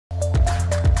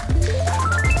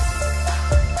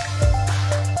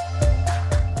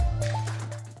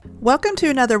Welcome to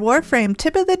another Warframe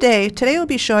tip of the day. Today we'll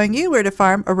be showing you where to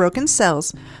farm Orokin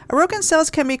Cells. Orokin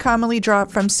Cells can be commonly dropped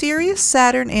from Ceres,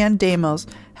 Saturn, and Deimos.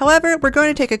 However, we're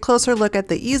going to take a closer look at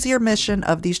the easier mission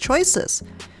of these choices.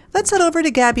 Let's head over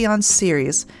to Gabii on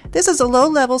Ceres. This is a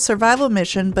low-level survival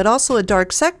mission, but also a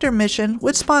dark sector mission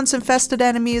which spawns infested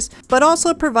enemies, but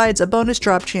also provides a bonus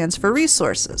drop chance for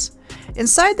resources.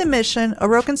 Inside the mission,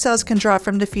 Orokin Cells can drop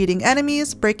from defeating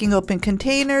enemies, breaking open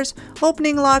containers,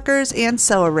 opening lockers, and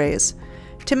cell arrays.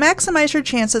 To maximize your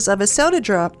chances of a cell to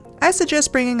drop, I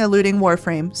suggest bringing a looting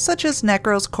Warframe, such as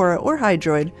Necros, Korra, or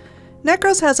Hydroid.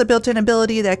 Necros has a built-in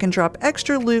ability that can drop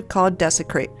extra loot called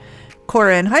Desecrate.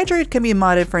 Korra and Hydroid can be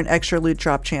modded for an extra loot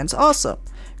drop chance also.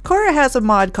 Korra has a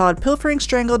mod called Pilfering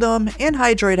Strangledome, and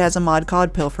Hydroid has a mod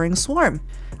called Pilfering Swarm.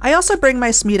 I also bring my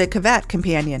Smita Kavat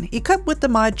companion, equipped with the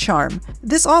mod Charm.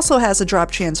 This also has a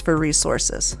drop chance for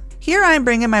resources. Here I am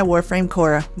bringing my Warframe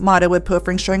Korra, modded with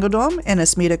Pilfering Strangledome, and a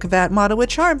Smita Kavat modded with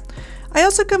Charm. I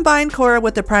also combine Korra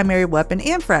with the primary weapon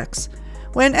Anthrax.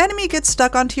 When an enemy gets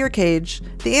stuck onto your cage,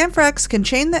 the Anthrax can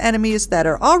chain the enemies that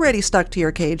are already stuck to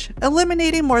your cage,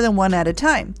 eliminating more than one at a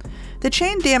time. The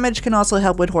chain damage can also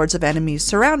help with hordes of enemies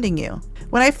surrounding you.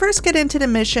 When I first get into the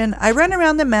mission, I run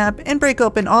around the map and break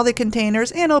open all the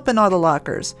containers and open all the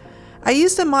lockers. I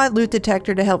use the mod Loot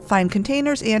Detector to help find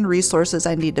containers and resources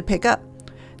I need to pick up.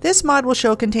 This mod will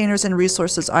show containers and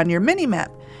resources on your minimap.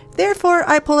 Therefore,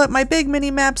 I pull up my big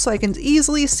minimap so I can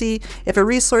easily see if a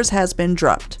resource has been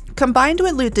dropped. Combined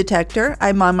with Loot Detector,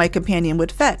 I mod my companion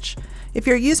with Fetch. If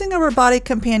you're using a robotic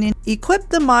companion, equip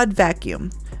the mod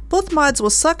Vacuum. Both mods will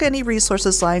suck any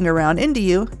resources lying around into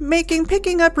you, making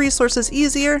picking up resources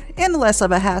easier and less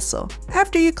of a hassle.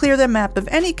 After you clear the map of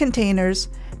any containers,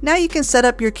 now you can set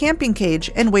up your camping cage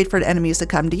and wait for the enemies to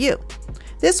come to you.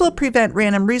 This will prevent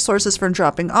random resources from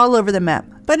dropping all over the map,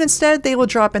 but instead they will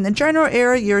drop in the general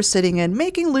area you're sitting in,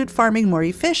 making loot farming more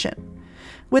efficient.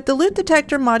 With the Loot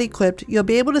Detector mod equipped, you'll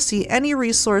be able to see any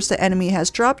resource the enemy has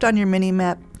dropped on your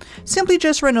minimap. Simply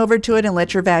just run over to it and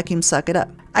let your vacuum suck it up.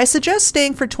 I suggest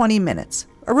staying for 20 minutes.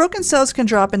 Orokin Cells can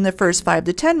drop in the first 5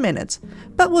 to 10 minutes,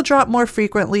 but will drop more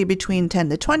frequently between 10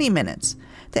 to 20 minutes.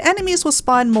 The enemies will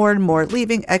spawn more and more,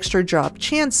 leaving extra drop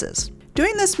chances.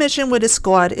 Doing this mission with a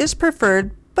squad is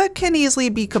preferred, but can easily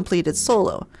be completed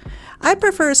solo. I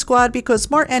prefer a squad because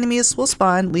more enemies will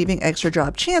spawn, leaving extra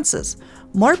drop chances.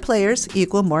 More players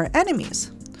equal more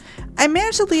enemies. I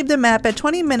managed to leave the map at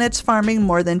 20 minutes farming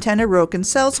more than 10 Orokin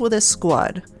Cells with a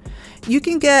squad. You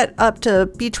can get up to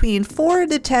between 4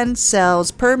 to 10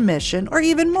 cells per mission or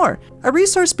even more. A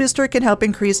resource booster can help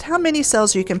increase how many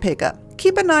cells you can pick up.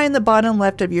 Keep an eye on the bottom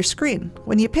left of your screen.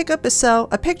 When you pick up a cell,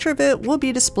 a picture of it will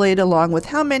be displayed along with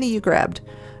how many you grabbed.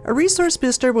 A resource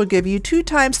booster will give you 2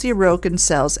 times the Orokin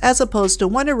Cells as opposed to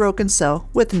 1 Orokin Cell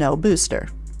with no booster.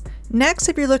 Next,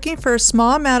 if you're looking for a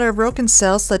small amount of Orokin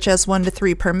Cells, such as 1 to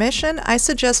 3 per mission, I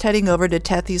suggest heading over to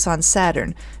Tethys on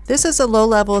Saturn. This is a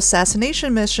low-level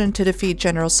assassination mission to defeat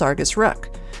General Sargus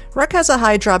Ruck. Ruck has a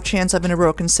high drop chance of an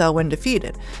Orokin Cell when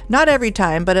defeated. Not every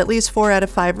time, but at least 4 out of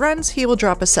 5 runs, he will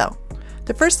drop a cell.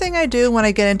 The first thing I do when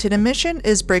I get into the mission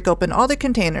is break open all the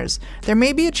containers. There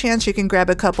may be a chance you can grab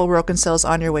a couple Orokin Cells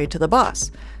on your way to the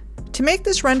boss. To make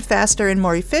this run faster and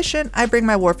more efficient, I bring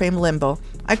my Warframe Limbo.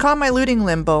 I call my looting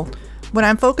Limbo when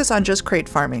I'm focused on just crate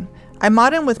farming. I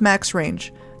mod him with max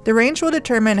range. The range will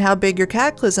determine how big your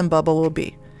Cataclysm bubble will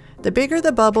be. The bigger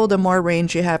the bubble, the more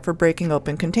range you have for breaking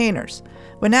open containers.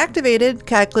 When activated,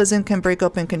 Cataclysm can break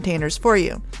open containers for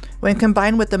you. When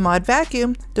combined with the mod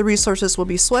Vacuum, the resources will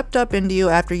be swept up into you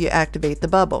after you activate the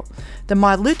bubble. The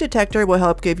mod Loot Detector will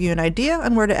help give you an idea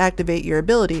on where to activate your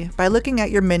ability by looking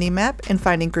at your mini-map and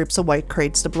finding groups of white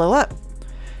crates to blow up.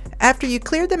 After you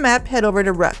clear the map, head over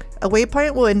to Ruck. A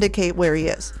waypoint will indicate where he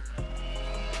is.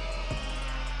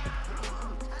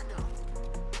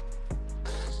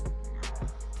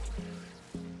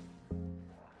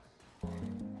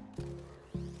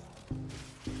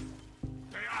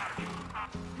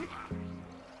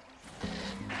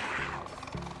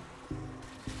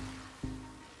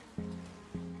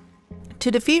 To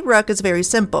defeat Ruck is very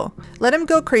simple. Let him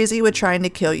go crazy with trying to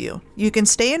kill you. You can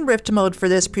stay in Rift mode for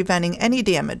this, preventing any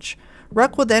damage.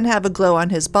 Ruck will then have a glow on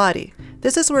his body.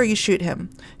 This is where you shoot him.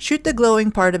 Shoot the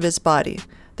glowing part of his body.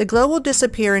 The glow will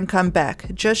disappear and come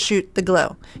back. Just shoot the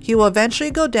glow. He will eventually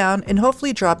go down and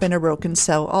hopefully drop in a Orokin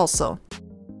Cell also.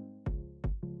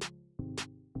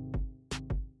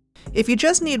 If you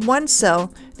just need 1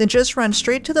 cell, then just run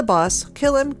straight to the boss,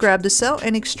 kill him, grab the cell,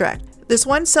 and extract. This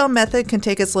 1 cell method can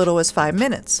take as little as 5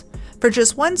 minutes. For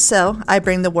just 1 cell, I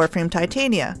bring the Warframe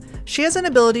Titania. She has an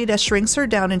ability that shrinks her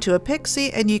down into a pixie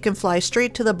and you can fly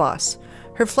straight to the boss.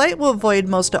 Her flight will avoid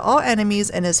most of all enemies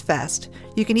and is fast.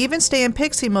 You can even stay in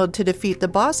pixie mode to defeat the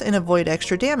boss and avoid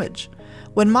extra damage.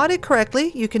 When modded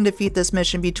correctly, you can defeat this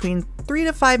mission between 3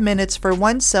 to 5 minutes for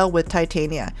one cell with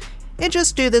Titania, and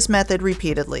just do this method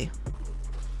repeatedly.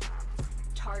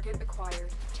 Target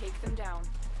acquired. Take them down.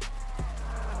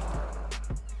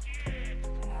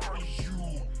 Are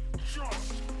you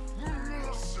just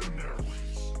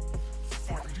mercenaries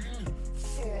fighting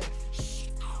for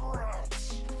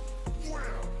scraps?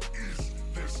 Where is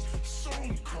this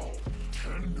so-called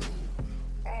Kenu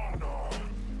honor?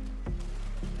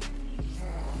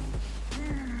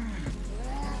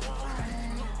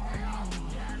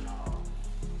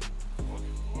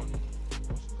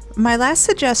 My last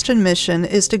suggestion mission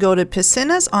is to go to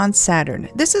Piscinas on Saturn.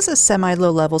 This is a semi-low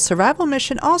level survival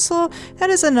mission also that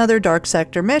is another dark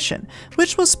sector mission,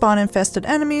 which will spawn infested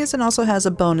enemies and also has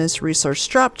a bonus resource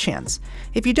drop chance.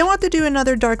 If you don't want to do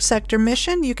another dark sector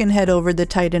mission, you can head over to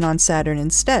Titan on Saturn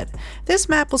instead. This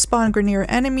map will spawn Grineer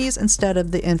enemies instead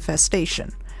of the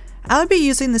infestation. I'll be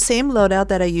using the same loadout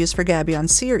that I used for Gabii on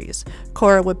Ceres,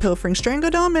 Cora with Pilfering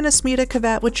Strangledome and Asmita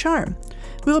Kavat with Charm.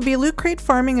 We will be loot crate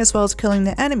farming as well as killing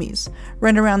the enemies.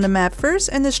 Run around the map first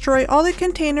and destroy all the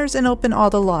containers and open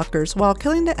all the lockers while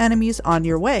killing the enemies on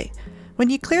your way. When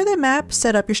you clear the map,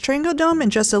 set up your Strangledome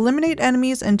and just eliminate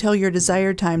enemies until your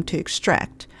desired time to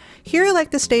extract. Here I like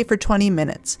to stay for 20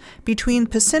 minutes. Between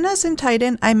Piscinas and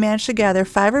Titan, I managed to gather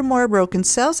 5 or more Orokin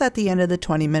Cells at the end of the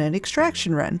 20-minute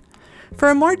extraction run. For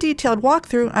a more detailed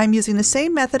walkthrough, I'm using the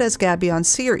same method as Gabii on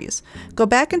Ceres. Go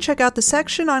back and check out the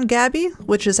section on Gabii,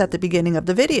 which is at the beginning of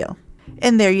the video.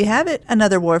 And there you have it,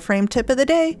 another Warframe tip of the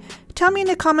day. Tell me in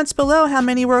the comments below how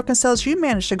many Orokin Cells you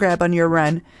managed to grab on your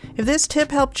run. If this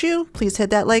tip helped you, please hit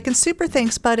that like and super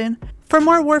thanks button. For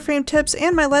more Warframe tips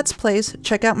and my Let's Plays,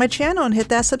 check out my channel and hit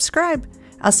that subscribe.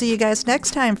 I'll see you guys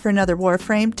next time for another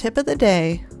Warframe tip of the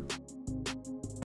day.